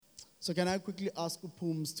So can I quickly ask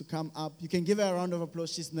Phumzile to come up? You can give her a round of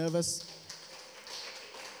applause. She's nervous.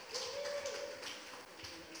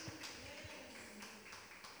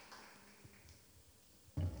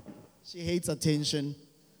 She hates attention.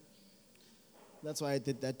 That's why I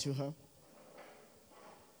did that to her.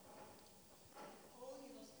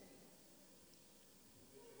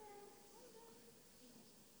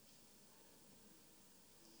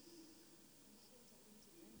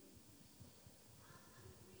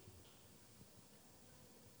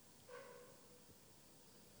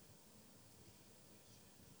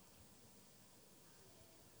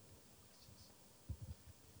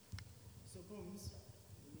 So Phumzile,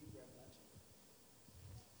 let me grab that.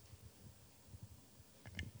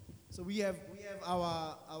 So we have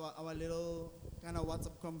our little kind of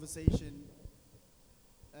WhatsApp conversation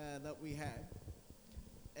that we had,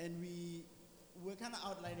 and we're kind of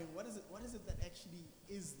outlining what is it that actually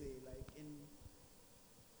is there, like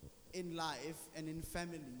in life and in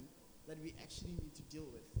family, that we actually need to deal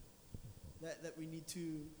with, that we need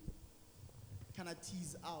to kind of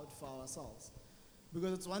tease out for ourselves.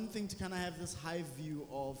 Because it's one thing to kind of have this high view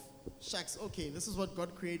of, shucks, okay, this is what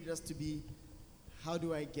God created us to be. How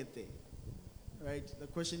do I get there? Right? The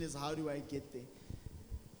question is, how do I get there?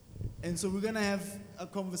 And so we're going to have a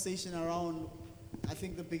conversation around, I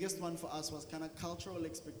think the biggest one for us was kind of cultural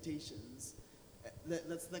expectations.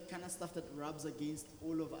 That's the kind of stuff that rubs against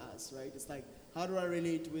all of us, right? It's like, how do I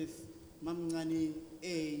relate with Mamngani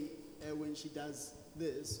when she does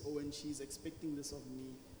this, or when she's expecting this of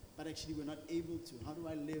me, but actually we're not able to? How do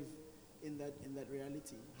I live in that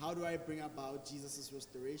reality? How do I bring about Jesus'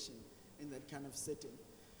 restoration in that kind of setting?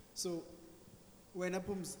 So, when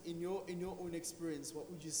Phumzile, in your own experience,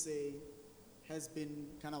 what would you say has been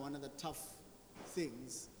kind of one of the tough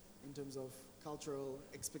things in terms of cultural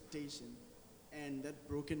expectation and that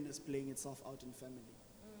brokenness playing itself out in family?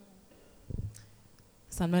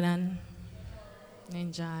 Sanbonan,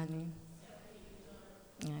 Ninjani.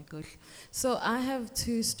 Yeah, good. So I have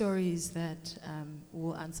two stories that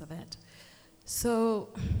will answer that. So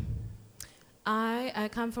I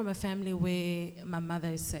come from a family where my mother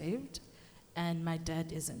is saved and my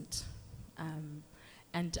dad isn't.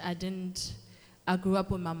 And I grew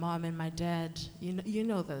up with my mom and my dad. You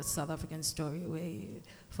know the South African story where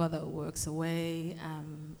father works away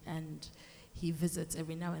and he visits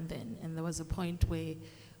every now and then. And there was a point where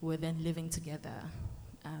we're then living together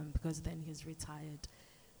because then he's retired.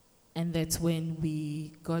 And that's when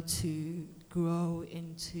we got to grow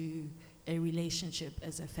into a relationship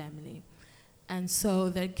as a family. And so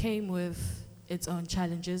that came with its own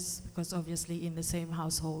challenges, because obviously in the same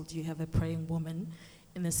household you have a praying woman.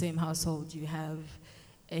 In the same household you have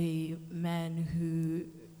a man who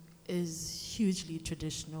is hugely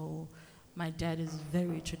traditional. My dad is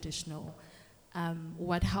very traditional.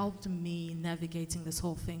 What helped me navigating this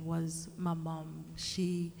whole thing was my mom.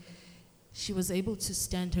 She was able to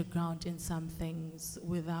stand her ground in some things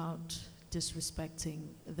without disrespecting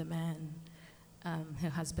the man, her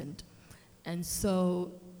husband. And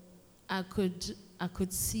so I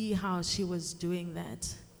could see how she was doing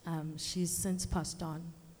that. She's since passed on.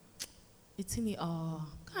 It's in the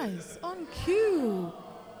guys, on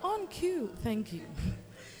cue, thank you.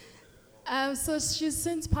 So she's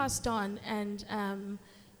since passed on, and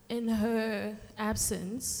in her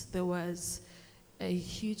absence, there was a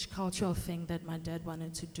huge cultural thing that my dad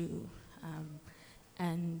wanted to do.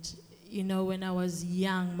 And when I was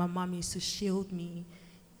young, my mom used to shield me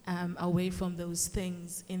away from those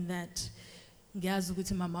things, in that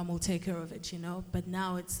my mom will take care of it, But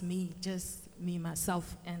now it's me, just me,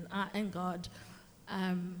 myself, and God.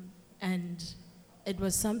 And it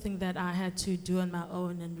was something that I had to do on my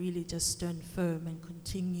own and really just stand firm and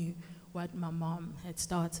continue what my mom had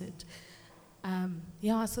started.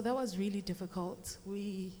 So that was really difficult.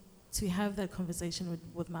 To have that conversation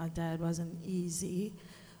with my dad wasn't easy,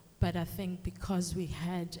 but I think because we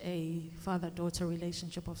had a father-daughter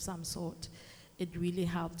relationship of some sort, it really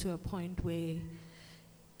helped to a point where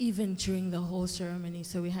even during the whole ceremony,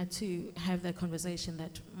 so we had to have that conversation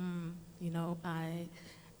that,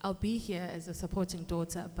 I'll be here as a supporting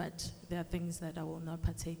daughter, but there are things that I will not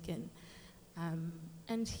partake in.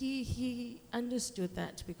 And he understood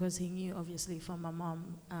that, because he knew, obviously, from my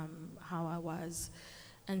mom how I was.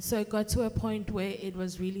 And so it got to a point where it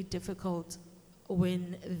was really difficult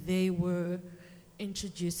when they were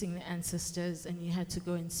introducing the ancestors and you had to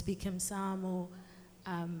go and speak him some,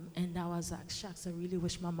 and I was like, shucks, I really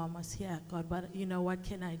wish my mom was here, God, but what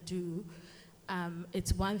can I do?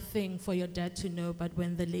 It's one thing for your dad to know, but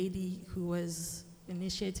when the lady who was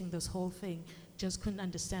initiating this whole thing just couldn't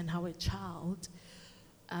understand how a child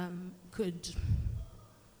could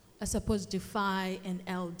I suppose, defy an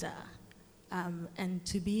elder. And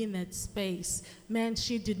to be in that space, man,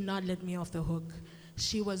 she did not let me off the hook.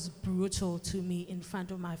 She was brutal to me in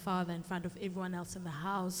front of my father, in front of everyone else in the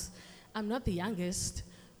house. I'm not the youngest,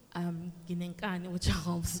 which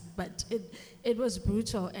helps, but it was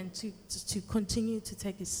brutal. And to continue to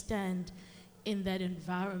take a stand in that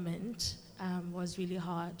environment was really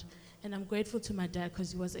hard. And I'm grateful to my dad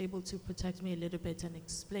because he was able to protect me a little bit and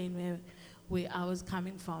explain where I was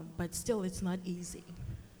coming from. But still, it's not easy.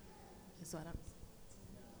 That's what I'm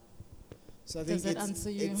saying. So I think Does that answer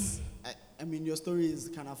you? I mean, your story is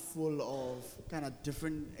kind of full of kind of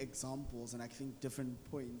different examples and I think different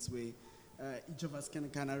points where each of us can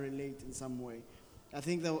kind of relate in some way. I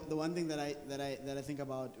think the one thing that I think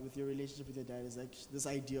about with your relationship with your dad is like this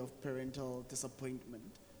idea of parental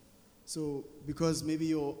disappointment. So because maybe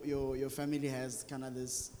your family has kind of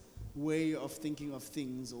this way of thinking of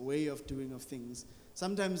things or way of doing of things,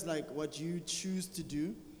 sometimes like what you choose to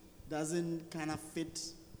do doesn't kind of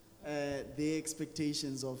fit their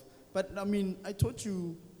expectations of, but I mean, I taught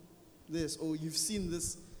you this, or you've seen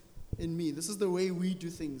this in me. This is the way we do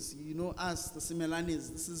things. You know us, the Simelanes,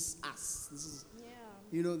 this is us. This is,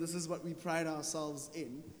 you know, this is what we pride ourselves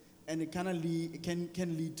in. And it kind of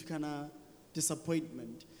can lead to kind of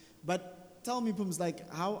disappointment. But tell me, Phumzile, like,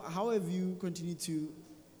 how have you continued to,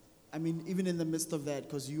 I mean, even in the midst of that,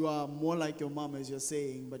 because you are more like your mom, as you're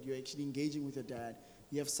saying, but you're actually engaging with your dad.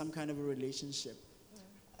 You have some kind of a relationship.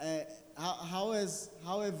 How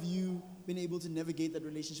have you been able to navigate that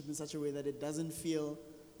relationship in such a way that it doesn't feel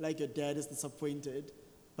like your dad is disappointed,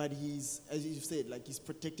 but he's, as you've said, like he's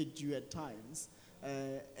protected you at times?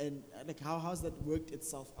 And like how's that worked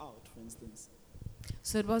itself out, for instance?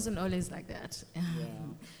 So it wasn't always like that. Yeah.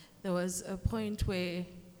 There was a point where I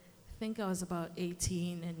think I was about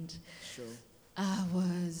 18 and Sure.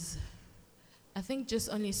 I think just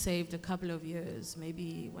only saved a couple of years,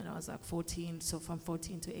 maybe when I was like 14, so from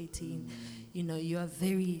 14 to 18, you know, you are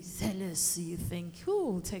very zealous, you think,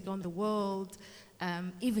 who take on the world,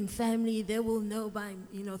 even family, they will know by,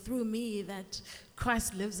 you know, through me that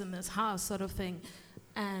Christ lives in this house, sort of thing.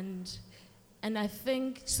 And I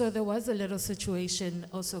think, so there was a little situation,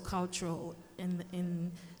 also cultural,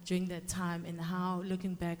 during that time, and how,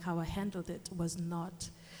 looking back, how I handled it was not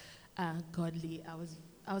godly.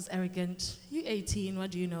 I was arrogant. You're 18,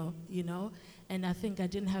 what do you know? You know? And I think I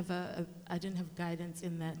didn't have guidance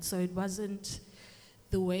in that. So it wasn't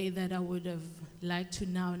the way that I would have liked to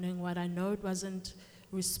now, knowing what I know. It wasn't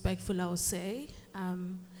respectful, I would say.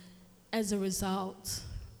 As a result,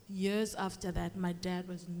 years after that, my dad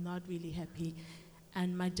was not really happy.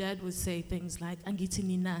 And my dad would say things like, Angithi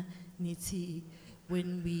nina niti,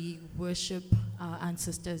 when we worship our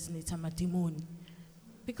ancestors, nita matimun.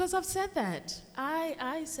 Because I've said that.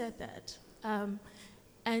 I said that.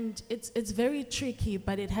 And it's very tricky,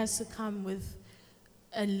 but it has to come with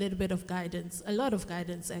a little bit of guidance, a lot of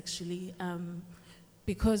guidance actually,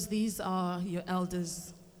 because these are your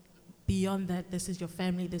elders. Beyond that, this is your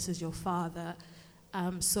family, this is your father.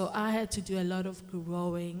 So I had to do a lot of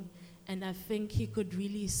growing, and I think he could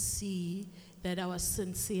really see that I was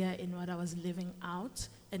sincere in what I was living out,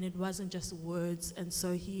 and it wasn't just words. And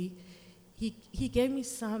so he gave me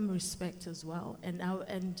some respect as well,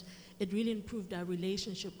 and it really improved our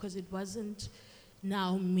relationship, because it wasn't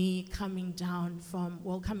now me coming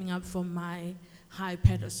up from my high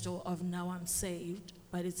pedestal of now I'm saved,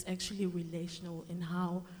 but it's actually relational in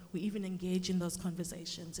how we even engage in those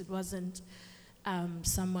conversations. It wasn't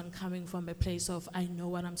someone coming from a place of, I know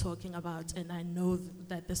what I'm talking about, and I know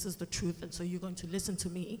that this is the truth, and so you're going to listen to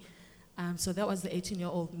me. So that was the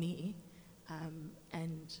 18-year-old me.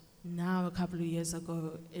 And now, a couple of years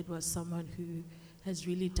ago, it was someone who has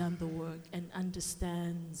really done the work and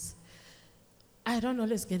understands. I don't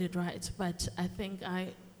always get it right, but I think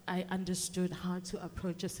I understood how to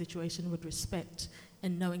approach a situation with respect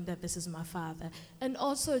and knowing that this is my father. And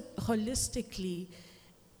also, holistically,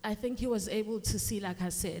 I think he was able to see, like I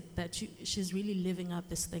said, that she's really living out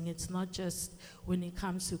this thing. It's not just when it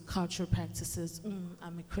comes to cultural practices,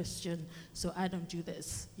 I'm a Christian, so I don't do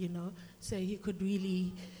this, you know? So he could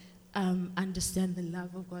really understand the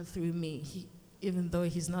love of God through me, even though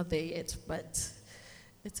he's not there yet, but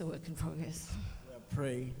it's a work in progress. We'll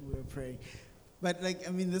pray. But like,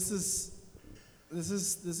 I mean, this is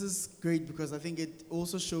great, because I think it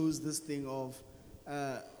also shows this thing of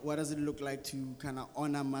what does it look like to kind of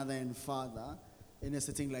honor mother and father in a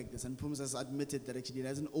setting like this. And Phumzile has admitted that actually it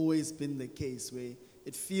hasn't always been the case, where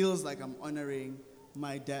it feels like I'm honoring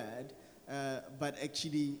my dad, but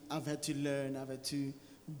actually I've had to learn, I've had to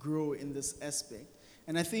grow in this aspect.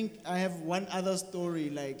 And I think I have one other story,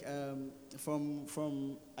 like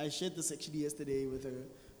from I shared this actually yesterday with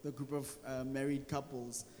the group of married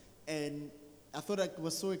couples, and I thought it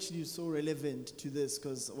was so relevant to this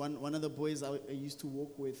because one of the boys I used to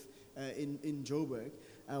walk with in Joburg,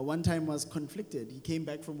 one time was conflicted. He came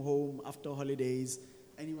back from home after holidays,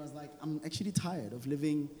 and he was like, "I'm actually tired of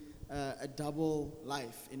living a double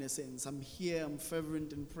life, in a sense. I'm here, I'm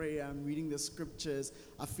fervent in prayer, I'm reading the scriptures,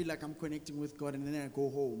 I feel like I'm connecting with God, and then I go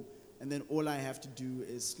home, and then all I have to do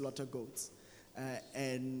is slaughter goats."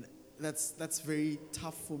 And that's very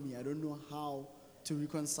tough for me. I don't know how to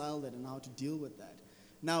reconcile that and how to deal with that.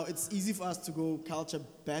 Now, it's easy for us to go culture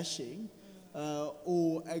bashing,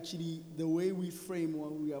 or actually the way we frame or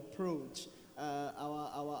we approach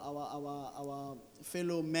our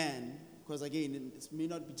fellow man, because again, it may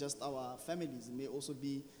not be just our families, it may also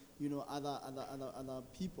be, other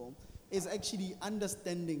people, is actually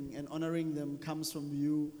understanding and honoring them comes from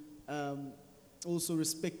you also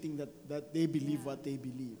respecting that they believe what they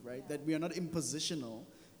believe, right? That we are not impositional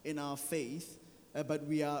in our faith, but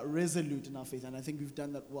we are resolute in our faith, and I think we've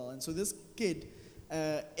done that well. And so this kid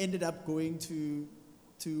ended up going to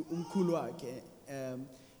Umkulu,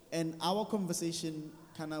 and our conversation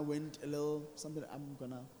kind of went a little something. I'm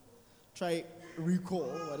gonna try recall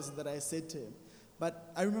what is it that I said to him,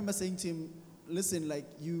 but I remember saying to him, "Listen, like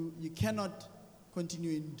you cannot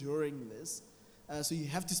continue enduring this, so you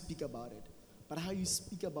have to speak about it. But how you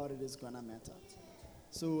speak about it is gonna matter.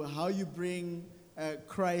 So how you bring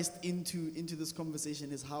Christ into this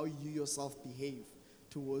conversation is how you yourself behave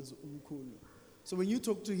towards Umkulu. So when you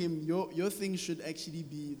talk to him, your thing should actually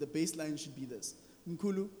be, the baseline should be this.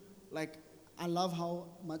 Umkulu, like, I love how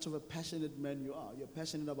much of a passionate man you are. You're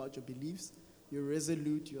passionate about your beliefs, you're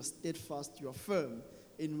resolute, you're steadfast, you're firm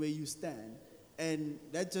in where you stand. And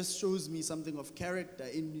that just shows me something of character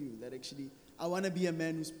in you, that actually, I want to be a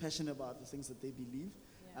man who's passionate about the things that they believe.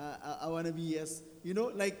 I want to be,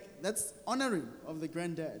 like, that's honoring of the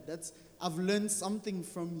granddad. I've learned something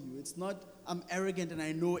from you. It's not, I'm arrogant and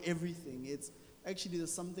I know everything. It's actually,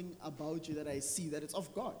 there's something about you that I see, that it's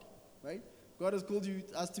of God, right? God has called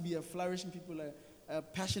us to be a flourishing people, a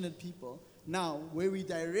passionate people. Now, where we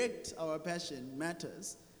direct our passion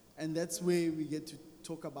matters, and that's where we get to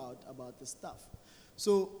talk about the stuff.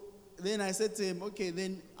 So then I said to him, okay,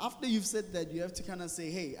 then after you've said that, you have to kind of say,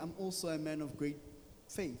 hey, I'm also a man of great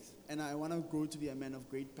faith, and I want to grow to be a man of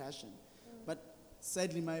great passion. But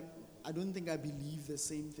sadly, I don't think I believe the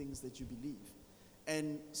same things that you believe.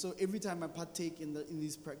 And so every time I partake in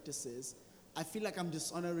these practices, I feel like I'm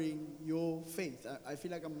dishonoring your faith. I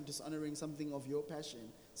feel like I'm dishonoring something of your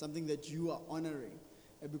passion, something that you are honoring,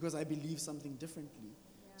 because I believe something differently.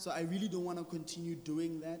 Yeah. So I really don't want to continue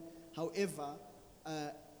doing that. However,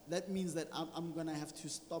 that means that I'm going to have to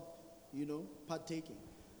stop, partaking.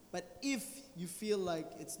 But if you feel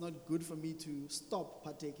like it's not good for me to stop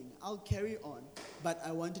partaking, I'll carry on. But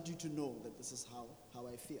I wanted you to know that this is how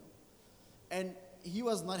I feel. And he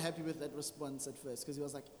was not happy with that response at first, because he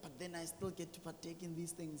was like, but then I still get to partake in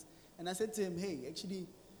these things. And I said to him, hey, actually,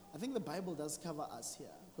 I think the Bible does cover us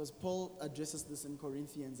here, because Paul addresses this in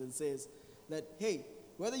Corinthians and says that, hey,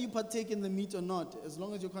 whether you partake in the meat or not, as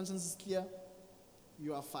long as your conscience is clear,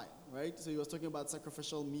 you are fine, right? So he was talking about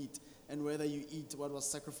sacrificial meat and whether you eat what was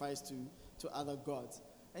sacrificed to other gods.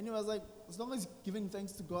 And he was like, as long as you're giving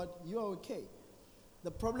thanks to God, you are okay. The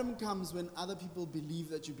problem comes when other people believe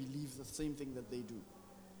that you believe the same thing that they do.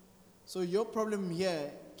 So your problem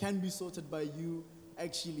here can be sorted by you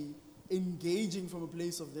actually engaging from a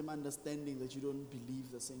place of them understanding that you don't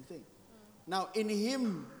believe the same thing. Now, in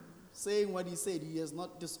him saying what he said, he has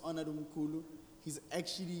not dishonored Umkulu. He's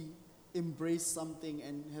actually embraced something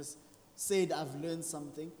and has said, I've learned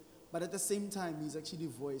something. But at the same time, he's actually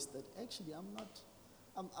voiced that actually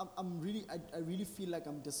I really feel like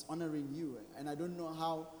I'm dishonoring you, and I don't know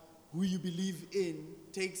how who you believe in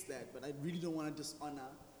takes that, but I really don't want to dishonor,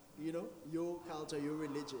 your culture, your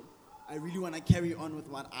religion. I really want to carry on with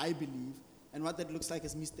what I believe, and what that looks like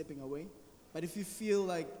is me stepping away. But if you feel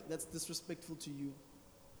like that's disrespectful to you,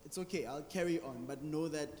 it's okay, I'll carry on, but know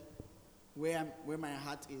that where my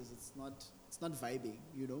heart is, it's not vibing,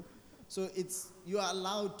 So you are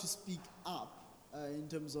allowed to speak up in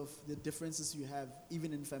terms of the differences you have,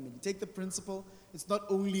 even in family. Take the principle, it's not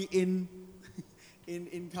only in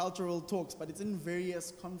cultural talks, but it's in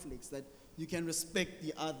various conflicts that you can respect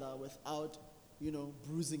the other without,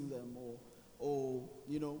 bruising them or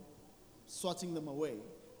swatting them away,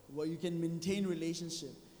 where you can maintain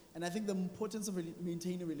relationship. And I think the importance of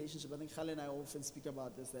maintaining a relationship, I think Khale and I often speak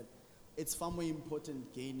about this, that it's far more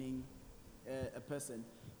important gaining a person,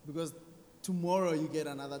 because tomorrow you get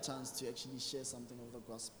another chance to actually share something of the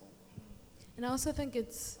gospel. And I also think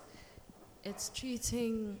it's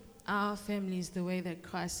treating our families the way that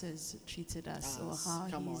Christ has treated us,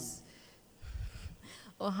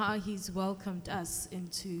 or how he's welcomed us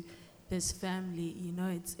into this family. You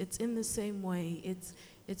know, it's in the same way.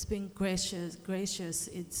 It's being gracious.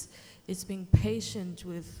 It's being patient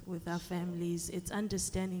with our families. It's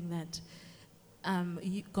understanding that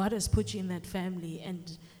God has put you in that family,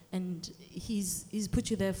 and he's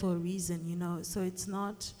put you there for a reason. You know, so it's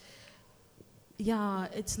not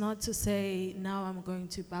to say now I'm going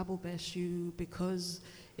to Bible bash you because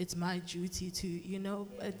it's my duty to. You know,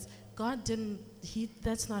 God didn't.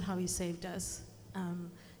 That's not how He saved us.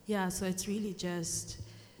 So it's really just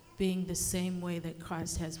being the same way that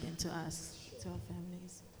Christ has been to us, to our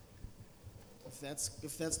families.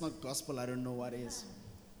 If that's not gospel, I don't know what is.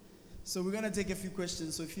 So we're gonna take a few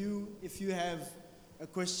questions. So if you have a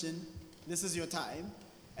question, this is your time,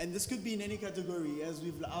 and this could be in any category as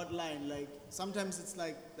we've outlined. Like sometimes it's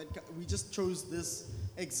like that we just chose this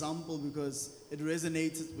example because it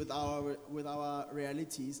resonated with our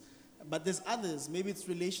realities. But there's others. Maybe it's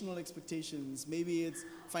relational expectations. Maybe it's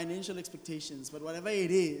financial expectations. But whatever it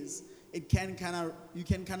is, you can kind of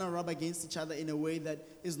rub against each other in a way that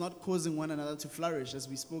is not causing one another to flourish, as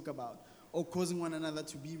we spoke about, or causing one another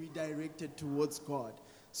to be redirected towards God.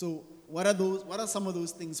 So what are some of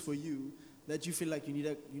those things for you that you feel like you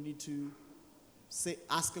need to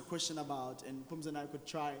ask a question about, and Phumzile and I could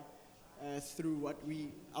try through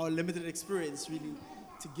our limited experience really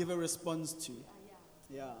to give a response to.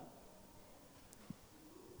 Yeah.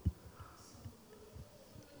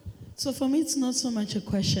 So for me, it's not so much a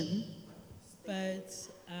question, but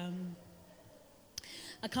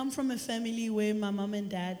I come from a family where my mom and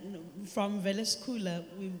dad, from Veleskula,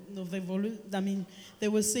 they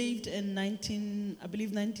were saved in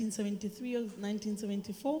 1973 or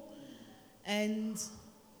 1974, and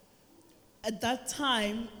at that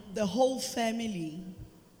time, the whole family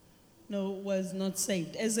was not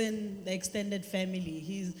saved, as in the extended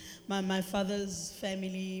family. My father's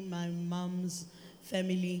family, my mom's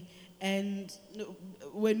family. And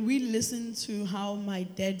when we listen to how my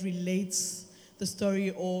dad relates the story,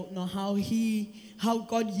 or how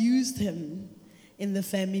God used him in the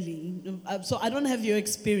family. So I don't have your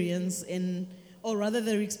experience or rather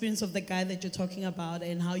the experience of the guy that you're talking about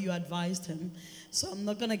and how you advised him. So I'm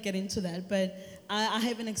not going to get into that. But I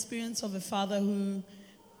have an experience of a father who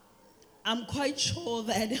I'm quite sure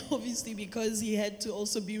that obviously because he had to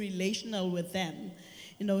also be relational with them,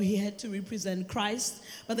 he had to represent Christ,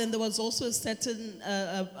 but then there was also a certain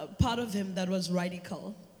part of him that was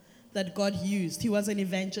radical, that God used. He was an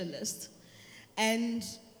evangelist. And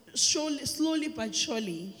slowly but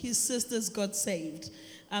surely, his sisters got saved.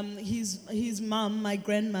 His mom, my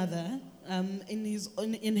grandmother,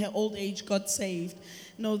 in her old age got saved.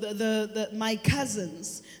 My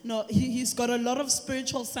cousins, he's got a lot of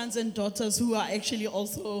spiritual sons and daughters who are actually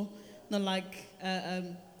also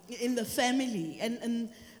in the family, and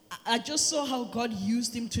I just saw how God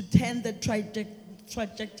used him to turn the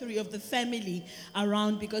trajectory of the family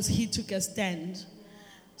around because he took a stand.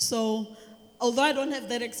 So, although I don't have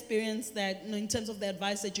that experience that, in terms of the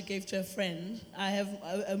advice that you gave to a friend, I have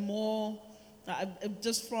a more,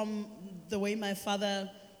 just from the way my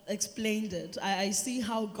father explained it, I see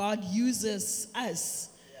how God uses us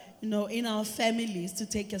in our families to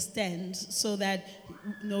take a stand so that,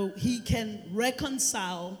 he can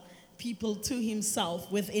reconcile people to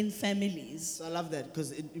himself within families. So I love that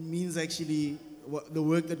because it means actually the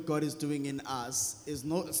work that God is doing in us it's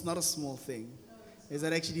not a small thing. Is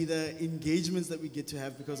that actually the engagements that we get to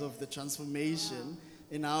have because of the transformation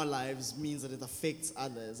in our lives means that it affects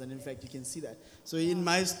others. And in fact, you can see that. So in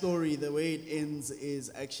my story, the way it ends is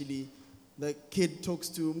actually the kid talks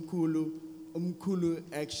to Umkulu. Umkulu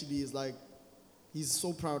actually is like, he's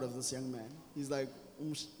so proud of this young man. He's like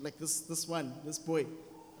this boy.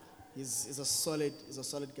 He's a solid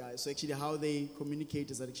guy. So actually how they communicate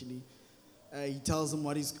is that actually he tells him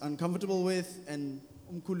what he's uncomfortable with, and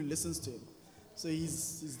Umkulu listens to him. So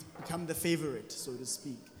he's become the favorite, so to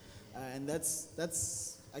speak. And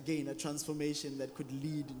that's again a transformation that could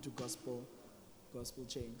lead into gospel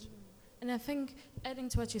change. And I think adding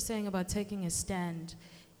to what you're saying about taking a stand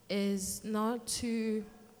is not to,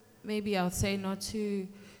 maybe I'll say not to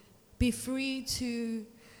be free to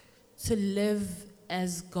live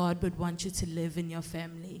as God would want you to live in your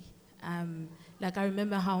family. Like I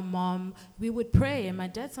remember how we would pray, and my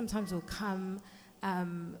dad sometimes will come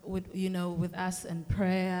with us in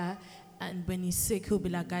prayer. And when he's sick, he'll be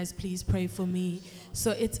like, guys, please pray for me.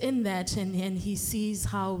 So it's in that, and he sees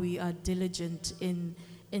how we are diligent in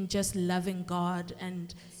in just loving God.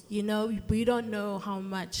 And, you know, we don't know how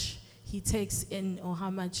much he takes in, or how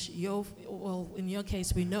much well, in your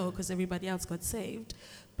case, we know because everybody else got saved.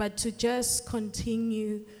 But to just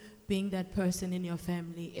continue being that person in your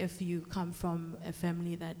family, if you come from a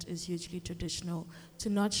family that is hugely traditional, to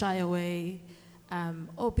not shy away,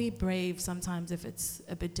 or be brave sometimes if it's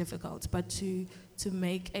a bit difficult, but to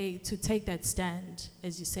take that stand,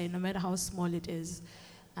 as you say, no matter how small it is,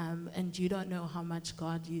 and you don't know how much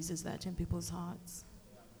God uses that in people's hearts.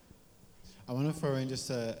 I want to throw in just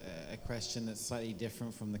a question that's slightly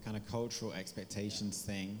different from the kind of cultural expectations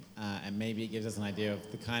thing, and maybe it gives us an idea of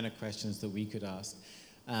the kind of questions that we could ask.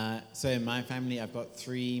 So in my family, I've got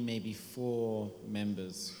 3, maybe 4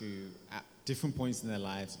 members who, at different points in their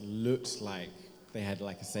lives, looked like they had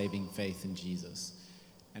like a saving faith in Jesus.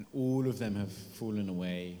 And all of them have fallen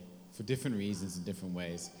away for different reasons in different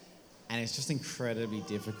ways. And it's just incredibly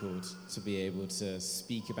difficult to be able to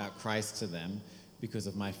speak about Christ to them because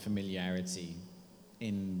of my familiarity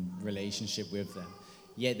in relationship with them.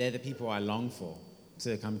 Yet they're the people I long for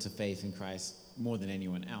to come to faith in Christ more than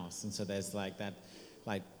anyone else. And so there's like that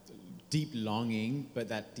like deep longing, but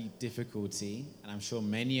that deep difficulty. And I'm sure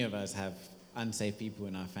many of us have unsaved people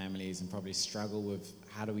in our families and probably struggle with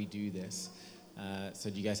how do we do this. So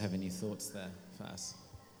do you guys have any thoughts there for us?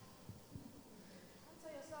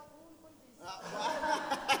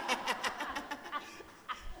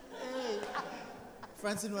 Hey,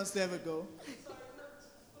 Francine wants to have a go.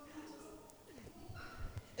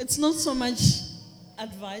 It's not so much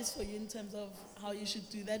advice for you in terms of how you should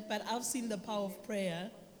do that, but I've seen the power of prayer.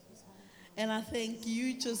 And I think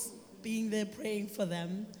you just being there praying for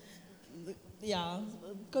them, yeah,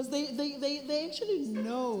 because they actually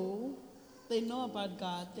know, they know about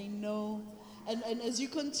God, they know, and as you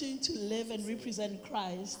continue to live and represent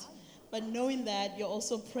Christ, but knowing that you're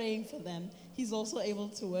also praying for them, he's also able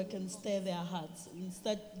to work and stir their hearts and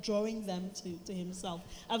start drawing them to himself.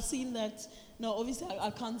 I've seen that. No, obviously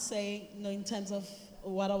I can't say, in terms of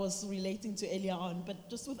what I was relating to earlier on, but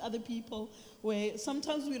just with other people, where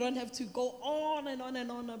sometimes we don't have to go on and on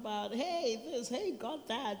and on about, hey, this, hey, God,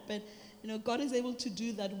 that, but God is able to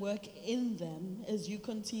do that work in them as you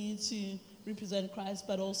continue to represent Christ,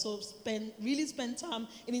 but also really spend time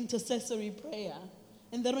in intercessory prayer.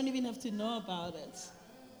 And they don't even have to know about it.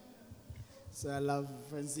 So I love,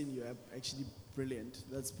 Francine, you're actually brilliant.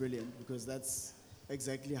 That's brilliant, because that's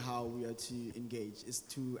exactly how we are to engage, is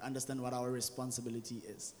to understand what our responsibility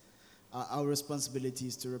is. Our responsibility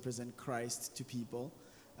is to represent Christ to people.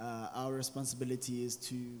 Our responsibility is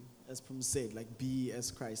to, as Phumzile said, like be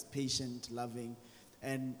as Christ, patient, loving.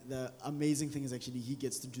 And the amazing thing is actually he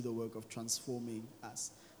gets to do the work of transforming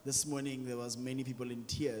us. This morning there was many people in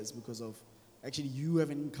tears because of actually you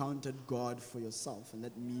have encountered God for yourself, and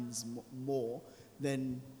that means more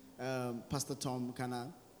than Pastor Tom kind of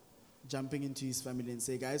jumping into his family and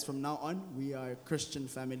say, guys, from now on we are a Christian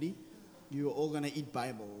family. You're all gonna eat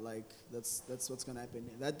Bible. Like that's what's gonna happen.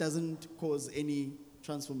 That doesn't cause any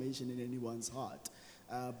transformation in anyone's heart,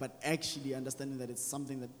 but actually understanding that it's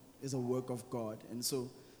something that is a work of God. And so,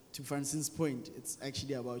 to Francine's point, it's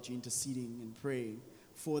actually about you interceding and praying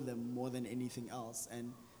for them more than anything else.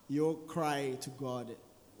 And your cry to God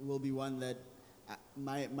will be one that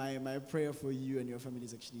my prayer for you and your family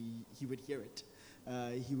is actually he would hear it.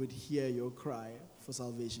 He would hear your cry for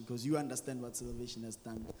salvation, because you understand what salvation has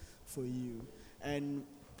done for you. And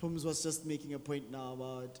Phumz was just making a point now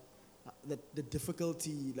about the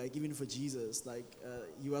difficulty, like even for Jesus, like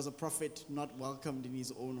he was a prophet not welcomed in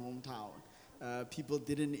his own hometown. People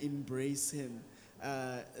didn't embrace him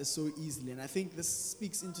so easily. And I think this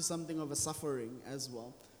speaks into something of a suffering as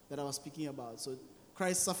well that I was speaking about. So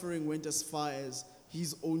Christ's suffering went as far as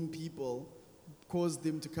his own people caused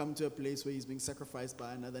him to come to a place where he's being sacrificed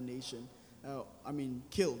by another nation.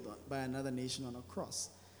 Killed by another nation on a cross.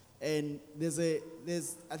 And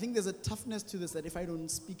I think there's a toughness to this that if I don't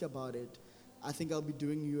speak about it, I think I'll be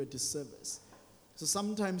doing you a disservice. So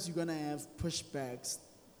sometimes you're gonna have pushbacks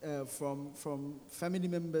from family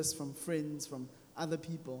members, from friends, from other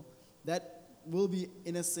people that will be,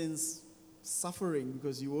 in a sense, suffering,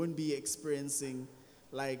 because you won't be experiencing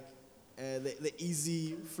like the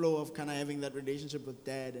easy flow of kind of having that relationship with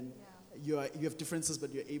dad, and you have differences,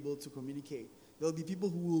 but you're able to communicate. There'll be people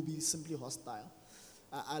who will be simply hostile.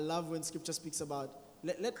 I love when scripture speaks about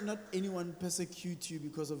let not anyone persecute you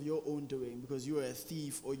because of your own doing, because you are a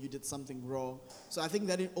thief or you did something wrong. So I think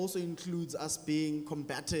that it also includes us being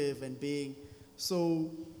combative and being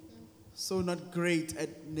so not great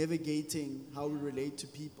at navigating how we relate to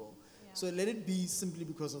people. So let it be simply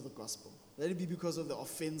because of the gospel. Let it be because of the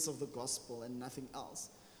offense of the gospel and nothing else.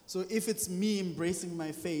 So if it's me embracing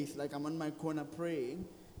my faith, like I'm on my corner praying,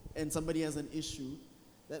 and somebody has an issue,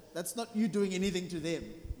 that's not you doing anything to them,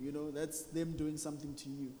 that's them doing something to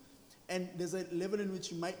you. And there's a level in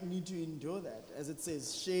which you might need to endure that. As it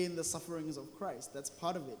says, share in the sufferings of Christ. That's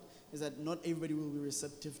part of it, is that not everybody will be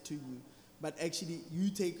receptive to you. But actually, you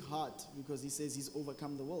take heart because he says he's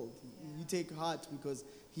overcome the world. You take heart because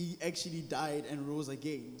he actually died and rose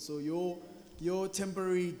again. So your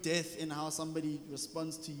temporary death in how somebody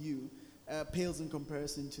responds to you pales in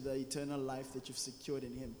comparison to the eternal life that you've secured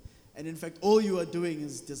in him. And in fact, all you are doing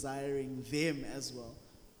is desiring them as well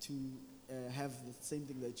to have the same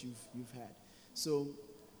thing that you've had. So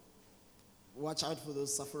watch out for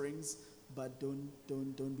those sufferings, but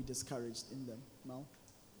don't be discouraged in them. Mal?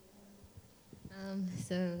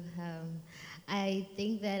 I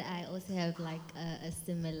think that I also have like a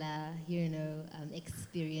similar,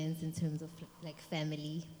 experience in terms of like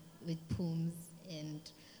family with Phums and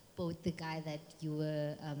both the guy that you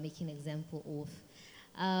were making an example of.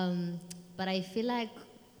 But I feel like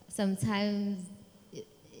sometimes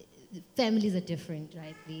families are different,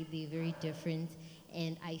 right? They're very different.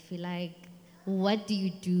 And I feel like, what do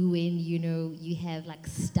you do when, you have like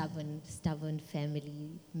stubborn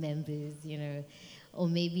family members, or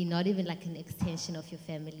maybe not even like an extension of your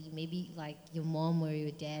family, maybe like your mom or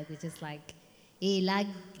your dad, they're just like, hey,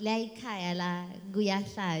 and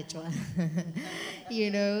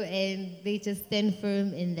they just stand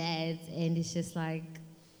firm in that, and it's just like,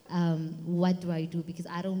 what do I do? Because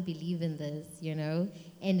I don't believe in this,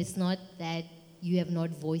 and it's not that you have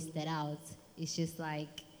not voiced that out. It's just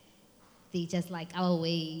like, they just like our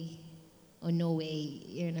way or no way,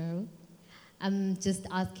 I'm just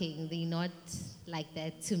asking, they're not like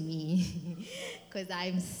that to me because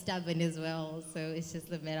I'm stubborn as well. So it's just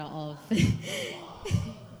a matter of,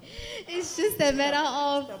 it's just a matter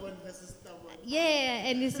of, Stubborn versus stubborn. yeah,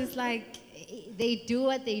 and it's just like, they do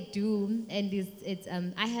what they do, and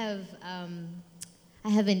I have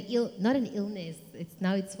not an illness. It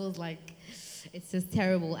feels like it's just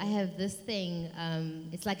terrible. I have this thing.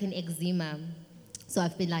 It's like an eczema, so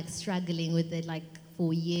I've been like struggling with it like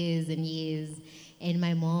for years and years. And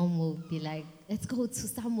my mom will be like, "Let's go to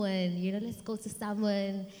someone, let's go to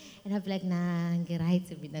someone," and I'll be like, "Nah, get right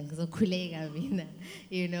to me,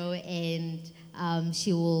 and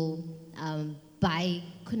she will buy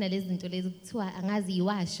khona lezi zinto lezi kuthiwa angazi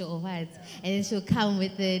iwasho or what, and then she'll come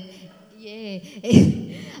with it. Yeah.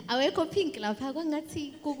 Awekho pink lapha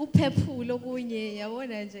kwangathi kukuphephula okunye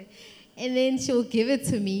yabona nje. And then she'll give it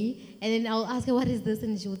to me, and then I'll ask her, what is this?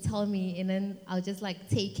 And she'll tell me, and then I'll just like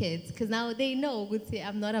take it. Because now they know,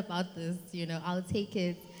 I'm not about this, I'll take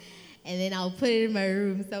it, and then I'll put it in my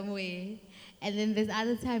room somewhere. And then this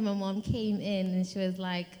other time, my mom came in, and she was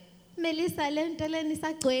like, Melissa, I'm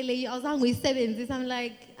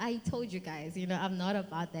like, I told you guys, I'm not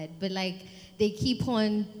about that. But like, they keep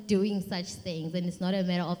on doing such things, and it's not a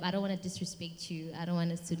matter of, I don't want to disrespect you. I don't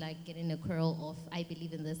want us to like get in a quarrel of, I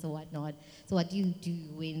believe in this or whatnot. So what do you do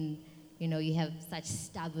when, you have such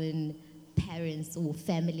stubborn parents or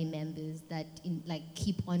family members that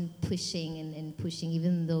keep on pushing and pushing,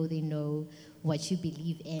 even though they know what you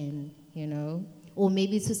believe in, Or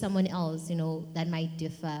maybe to someone else, that might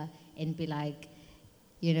differ and be like,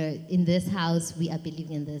 in this house, we are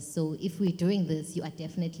believing in this. So if we're doing this, you are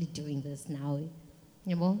definitely doing this now.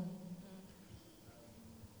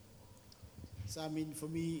 So I mean, for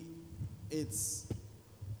me, I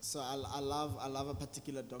love a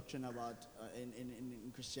particular doctrine about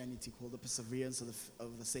in Christianity called the perseverance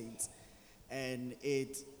of the saints, and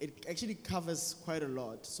it actually covers quite a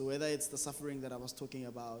lot. So whether it's the suffering that I was talking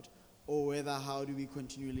about, or whether how do we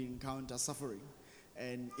continually encounter suffering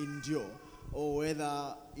and endure, or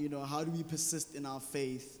whether, how do we persist in our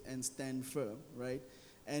faith and stand firm, right?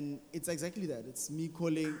 And it's exactly that. It's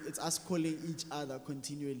us calling each other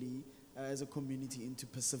continually as a community into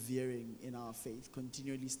persevering in our faith,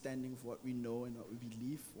 continually standing for what we know and what we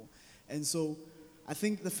believe for. And so I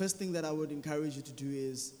think the first thing that I would encourage you to do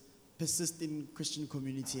is persist in Christian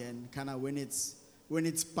community, and kind of when it's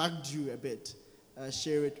bugged you a bit,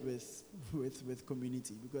 share it with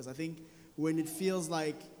community, because I think when it feels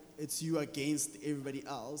like it's you against everybody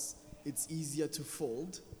else, it's easier to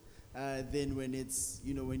fold than when it's,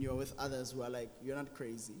 when you're with others who are like, you're not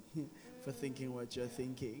crazy for thinking what you're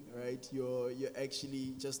thinking, right? You're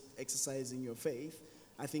actually just exercising your faith.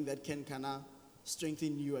 I think that can kind of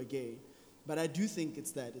strengthen you again. But I do think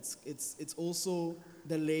it's that. It's also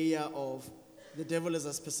the layer of the devil is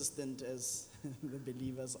as persistent as the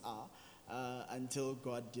believers are. Until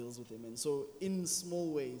God deals with him. And so in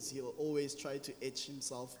small ways, he'll always try to etch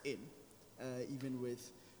himself in, even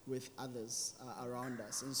with with others around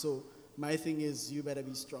us. And so my thing is, you better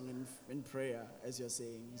be strong in prayer, as you're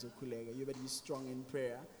saying, Zokulega. You better be strong in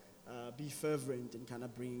prayer. Be fervent in kind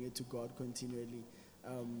of bringing it to God continually.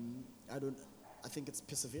 I think it's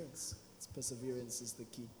perseverance. Perseverance is the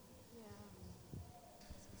key.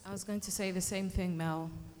 I was going to say the same thing, Mel.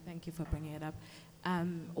 Thank you for bringing it up.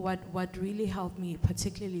 What really helped me,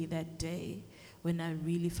 particularly that day, when I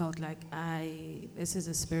really felt like this is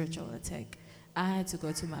a spiritual attack, I had to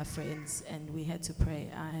go to my friends and we had to pray.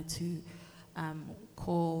 I had to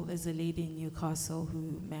call, there's a lady in Newcastle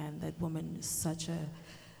who, man, that woman is such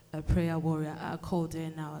a prayer warrior. I called her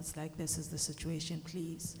and I was like, this is the situation,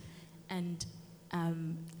 please. And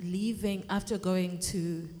leaving, after going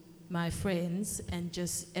to my friends and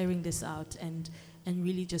just airing this out and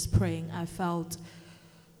really just praying, I felt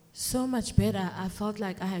so much better. I felt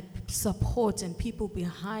like I had support and people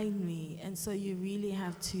behind me. And so you really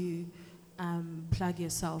have to plug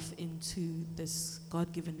yourself into this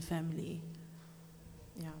God-given family.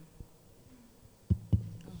 Yeah.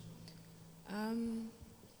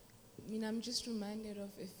 I'm just reminded of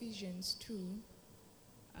Ephesians 2.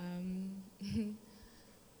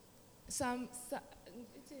 It's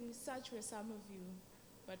in such were some of you,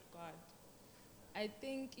 but God. I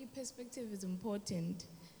think perspective is important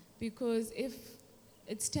because if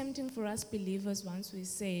it's tempting for us believers once we're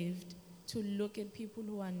saved to look at people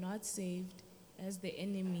who are not saved as the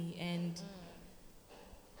enemy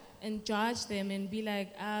and judge them and be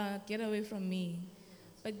like, get away from me.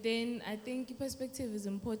 But then I think perspective is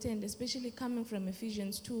important, especially coming from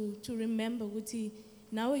Ephesians 2, to remember, Guti,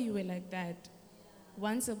 now you were like that.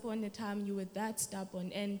 Once upon a time, you were that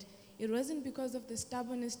stubborn. And it wasn't because of the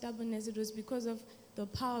stubbornness, it was because of the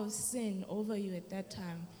power of sin over you at that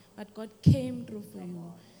time. But God came through for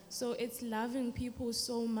you. So it's loving people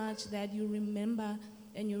so much that you remember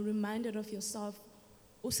and you're reminded of yourself.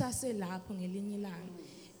 Usase lapho ngelinye ilanga.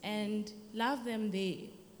 And love them there.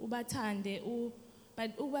 Ubathande.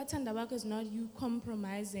 But ubathanda bakho is not you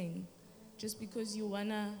compromising just because you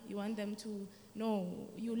want them to. No,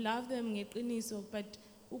 you love them ngeqiniso, but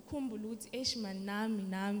ukhumbule ukuthi man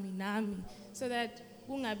nami, so that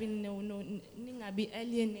ningabi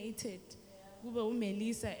alienated. Kube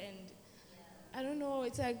uMelisa, and I don't know,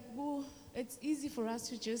 it's like it's easy for us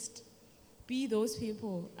to just be those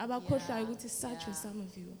people. Abakhohlwayo ukuthi such with some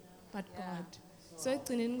of you, but God. So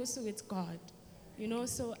it's God.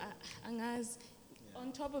 So angazi,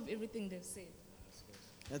 on top of everything they've said.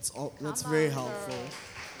 That's very helpful.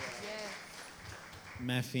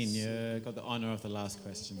 Maffin, you got the honor of the last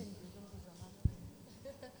question.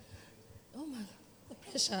 Oh my, the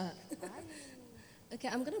pressure. Okay,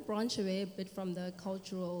 I'm going to branch away a bit from the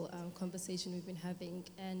cultural conversation we've been having,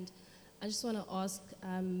 and I just want to ask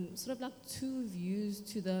sort of like two views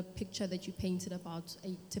to the picture that you painted about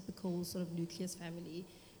a typical sort of nucleus family.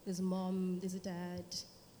 There's a mom, there's a dad,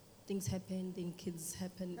 things happen, then kids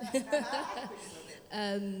happen.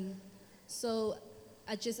 So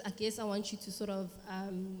I guess I want you to sort of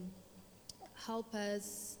help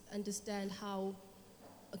us understand how,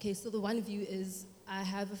 okay, so the one view is I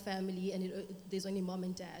have a family and there's only mom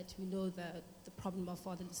and dad. We know the problem of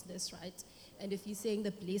fatherlessness, right? And if you're saying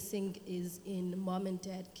the blessing is in mom and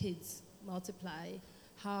dad, kids multiply,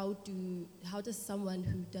 how does someone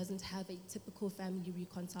who doesn't have a typical family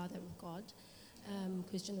reconcile that with God?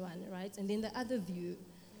 Question one, right? And then the other view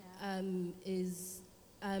is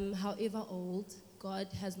however old, God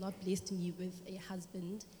has not blessed me with a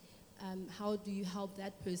husband. How do you help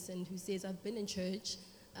that person who says, I've been in church,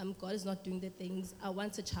 God is not doing the things, I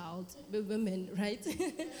want a child? We're women, right?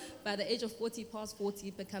 By the age of 40, past 40,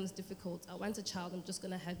 it becomes difficult. I want a child, I'm just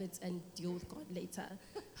going to have it and deal with God later.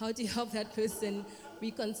 How do you help that person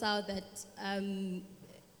reconcile that,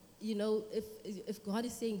 if God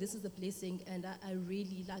is saying this is a blessing and I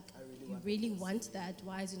really want that,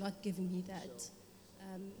 why is he not giving me that?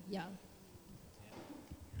 Yeah.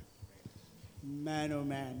 Man, oh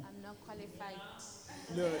man. I'm not qualified.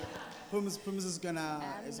 No, Phumzile is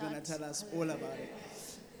gonna tell us all about it.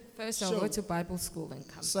 First, I'll go to Bible school and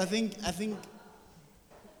come. So I think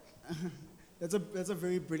that's a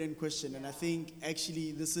very brilliant question, and I think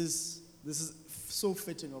actually this is so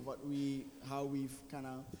fitting of how we've kind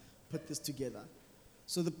of put this together.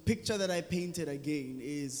 So the picture that I painted again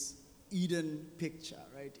is Eden picture,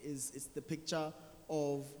 right? It's the picture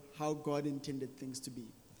of how God intended things to be.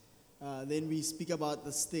 Then we speak about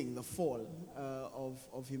this thing, the fall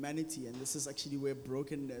of humanity, and this is actually where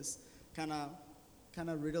brokenness kind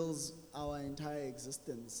of riddles our entire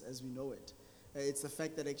existence as we know it. It's the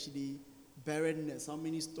fact that actually barrenness, how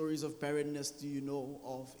many stories of barrenness do you know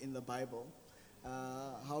of in the Bible?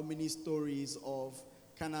 How many stories of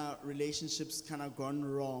kind of relationships kind of gone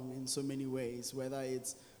wrong in so many ways, whether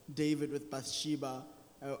it's David with Bathsheba,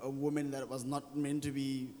 a woman that was not meant to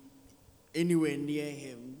be anywhere near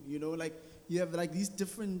him, you know, like you have like these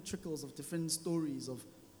different trickles of different stories of,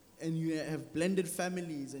 and you have blended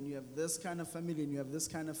families, and you have this kind of family, and you have this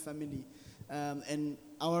kind of family, and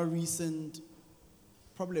our recent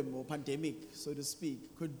problem or pandemic, so to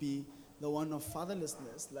speak, could be the one of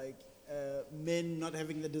fatherlessness, like men not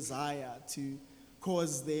having the desire to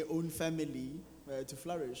cause their own family to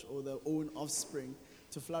flourish or their own offspring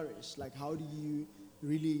to flourish. Like, how do you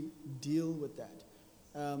really deal with that?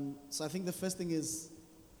 So I think the first thing is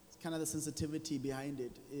kind of the sensitivity behind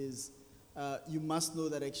it is you must know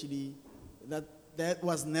that actually that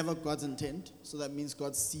was never God's intent. So that means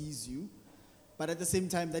God sees you. But at the same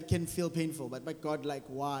time, that can feel painful. But God, like,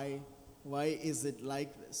 why is it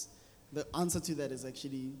like this? The answer to that is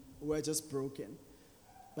actually, we're just broken.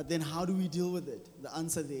 But then how do we deal with it? The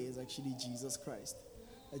answer there is actually Jesus Christ.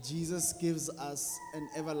 Jesus gives us an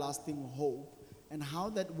everlasting hope. And how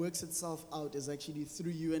that works itself out is actually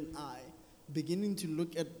through you and I beginning to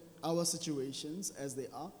look at our situations as they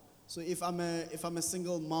are. So if I'm a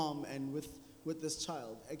single mom and with this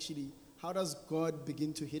child, actually, how does God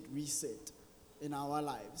begin to hit reset in our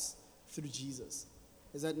lives? Through Jesus.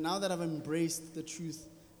 Is that now that I've embraced the truth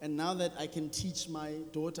and now that I can teach my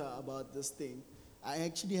daughter about this thing, I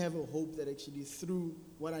actually have a hope that actually through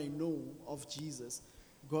what I know of Jesus,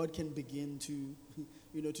 God can begin to,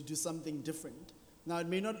 to do something different. Now, it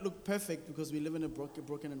may not look perfect because we live in a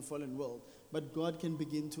broken and fallen world, but God can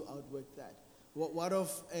begin to outwork that. What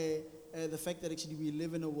of the fact that actually we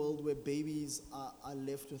live in a world where babies are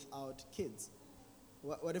left without kids?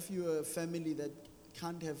 What if you're a family that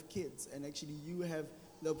can't have kids and actually you have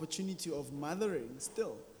the opportunity of mothering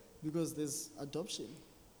still because there's adoption,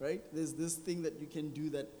 right? There's this thing that you can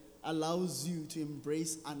do that allows you to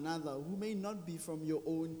embrace another who may not be from your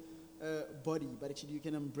own body, but actually you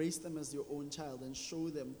can embrace them as your own child and show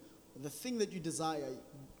them the thing that you desire.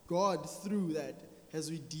 God, through that, has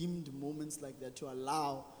redeemed moments like that to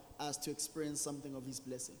allow us to experience something of his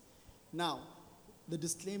blessing. Now, the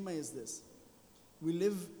disclaimer is this. We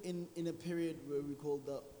live in a period where we call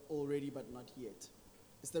the already but not yet.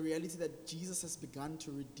 It's the reality that Jesus has begun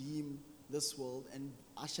to redeem this world and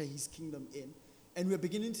usher his kingdom in. And we're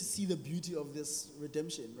beginning to see the beauty of this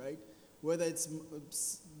redemption, right? Whether it's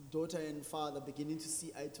daughter and father beginning to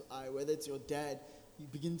see eye to eye, whether it's your dad, you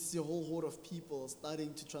begin to see a whole horde of people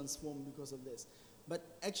starting to transform because of this. But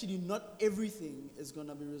actually, not everything is going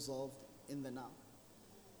to be resolved in the now.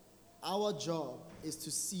 Our job is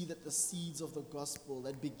to see that the seeds of the gospel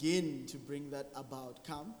that begin to bring that about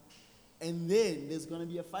come. And then there's going to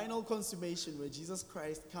be a final consummation where Jesus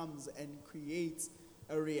Christ comes and creates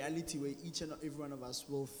a reality where each and every one of us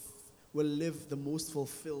will live the most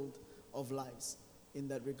fulfilled of lives in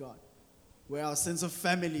that regard, where our sense of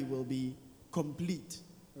family will be complete,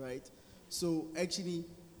 right? So actually,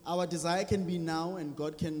 our desire can be now, and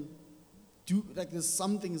God can do, like, there's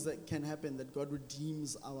some things that can happen that God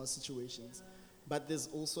redeems our situations, but there's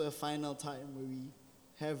also a final time where we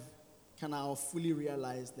have kind of our fully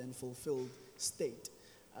realized and fulfilled state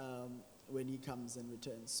when he comes and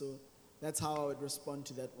returns. So that's how I would respond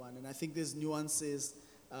to that one. And I think there's nuances.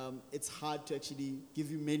 It's hard to actually give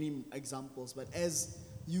you many examples, but as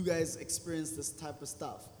you guys experience this type of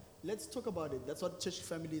stuff, let's talk about it. That's what church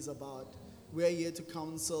family is about. We're here to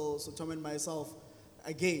counsel. So Tom and myself,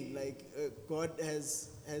 again, God has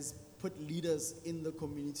put leaders in the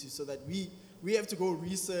community so that we have to go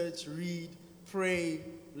research, read, pray,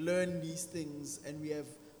 learn these things. And we have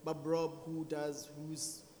Bob Rob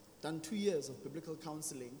who's done 2 years of biblical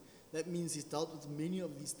counseling. That means he's dealt with many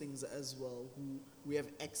of these things as well, who we have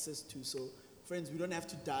access to. So, friends, we don't have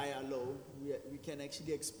to die alone. We can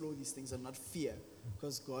actually explore these things and not fear,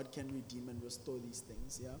 because God can redeem and restore these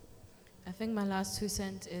things, yeah? I think my last 2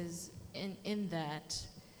 cents is in that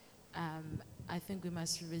I think we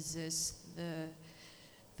must resist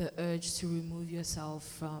the urge to remove yourself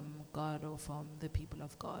from God or from the people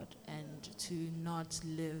of God, and to not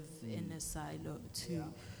live in a silo,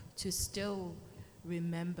 to still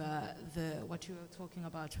remember what you were talking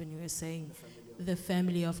about when you were saying the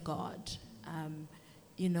family of God.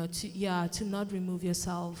 To not remove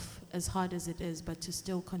yourself as hard as it is, but to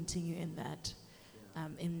still continue in that,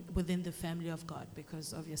 within the family of God,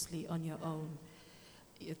 because obviously on your own,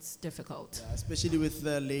 it's difficult. Yeah, especially with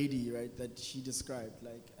the lady, right, that she described.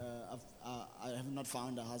 I have not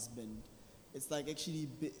found a husband. It's like actually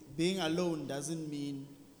being alone doesn't mean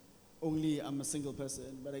only I'm a single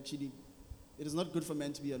person, but actually it is not good for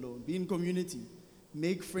men to be alone. Be in community.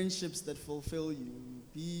 Make friendships that fulfill you.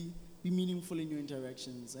 Be be meaningful in your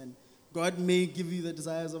interactions. And God may give you the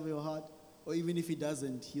desires of your heart, or even if He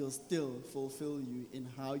doesn't, He'll still fulfill you in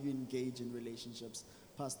how you engage in relationships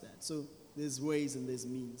past that. So there's ways and there's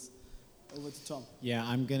means. Over to Tom. Yeah,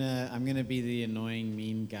 I'm gonna be the annoying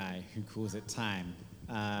mean guy who calls it time.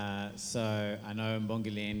 So I know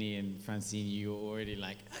Mbongoleni and Francine, you're already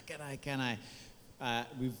like, can I?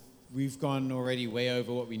 We've gone already way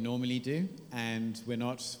over what we normally do, and we're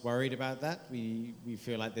not worried about that. We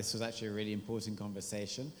feel like this was actually a really important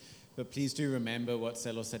conversation. But please do remember what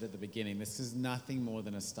Sello said at the beginning. This is nothing more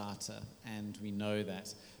than a starter, and we know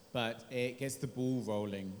that. But it gets the ball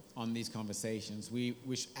rolling on these conversations,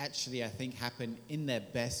 which actually I think happen in their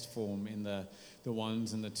best form in the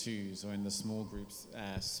ones and the twos or in the small groups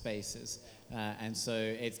spaces. And so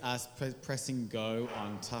it's us pressing go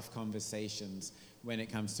on tough conversations when it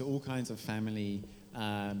comes to all kinds of family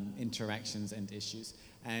interactions and issues.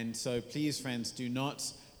 And so please, friends, do not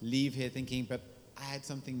leave here thinking, but I had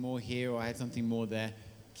something more here or I had something more there.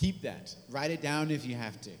 Keep that. Write it down if you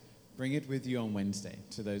have to. Bring it with you on Wednesday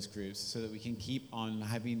to those groups so that we can keep on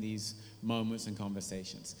having these moments and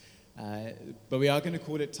conversations. But we are going to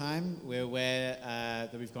call it time. We're aware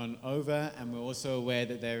that we've gone over, and we're also aware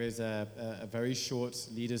that there is a very short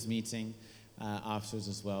leaders meeting afterwards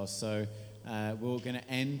as well. So we're going to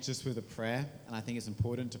end just with a prayer, and I think it's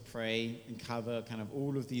important to pray and cover kind of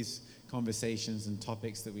all of these conversations and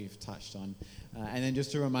topics that we've touched on. And then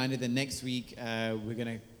just a reminder that next week we're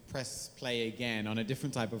going to press play again on a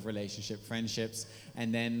different type of relationship, friendships,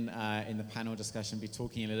 and then in the panel discussion be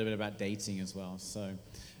talking a little bit about dating as well. So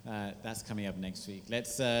that's coming up next week.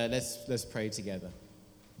 Let's pray together.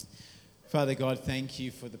 Father God, thank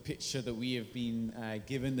you for the picture that we have been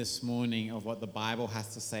given this morning of what the Bible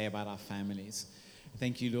has to say about our families.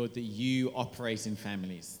 Thank you, Lord, that you operate in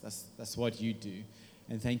families. That's what you do.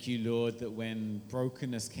 And thank you, Lord, that when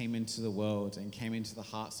brokenness came into the world and came into the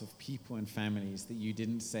hearts of people and families, that you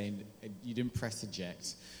didn't press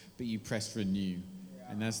eject, but you pressed renew.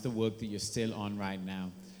 And that's the work that you're still on right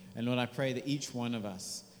now. And Lord, I pray that each one of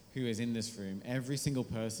us who is in this room, every single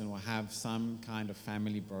person will have some kind of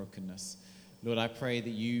family brokenness. Lord, I pray that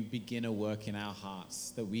you begin a work in our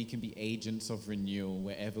hearts, that we can be agents of renewal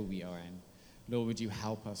wherever we are in. Lord, would you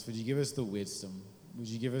help us? Would you give us the wisdom? Would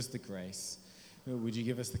you give us the grace? Would you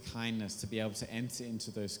give us the kindness to be able to enter into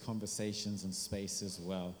those conversations and spaces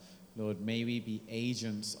well? Lord, may we be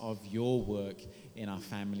agents of your work in our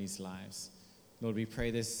families' lives. Lord, we pray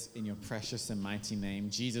this in your precious and mighty name.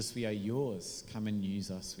 Jesus, we are yours. Come and use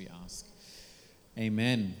us, we ask.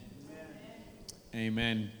 Amen.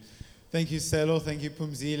 Amen. Thank you, Sello. Thank you,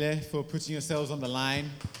 Phumzile, for putting yourselves on the line.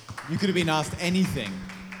 You could have been asked anything.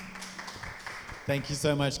 Thank you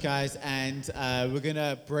so much, guys. And we're going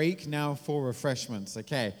to break now for refreshments,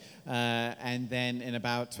 okay? And then in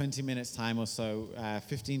about 20 minutes' time or so,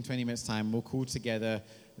 15, 20 minutes' time, we'll call together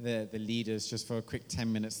the leaders just for a quick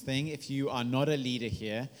 10 minutes thing. If you are not a leader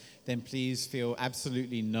here, then please feel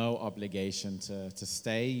absolutely no obligation to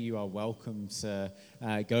stay. You are welcome to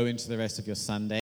go into the rest of your Sunday.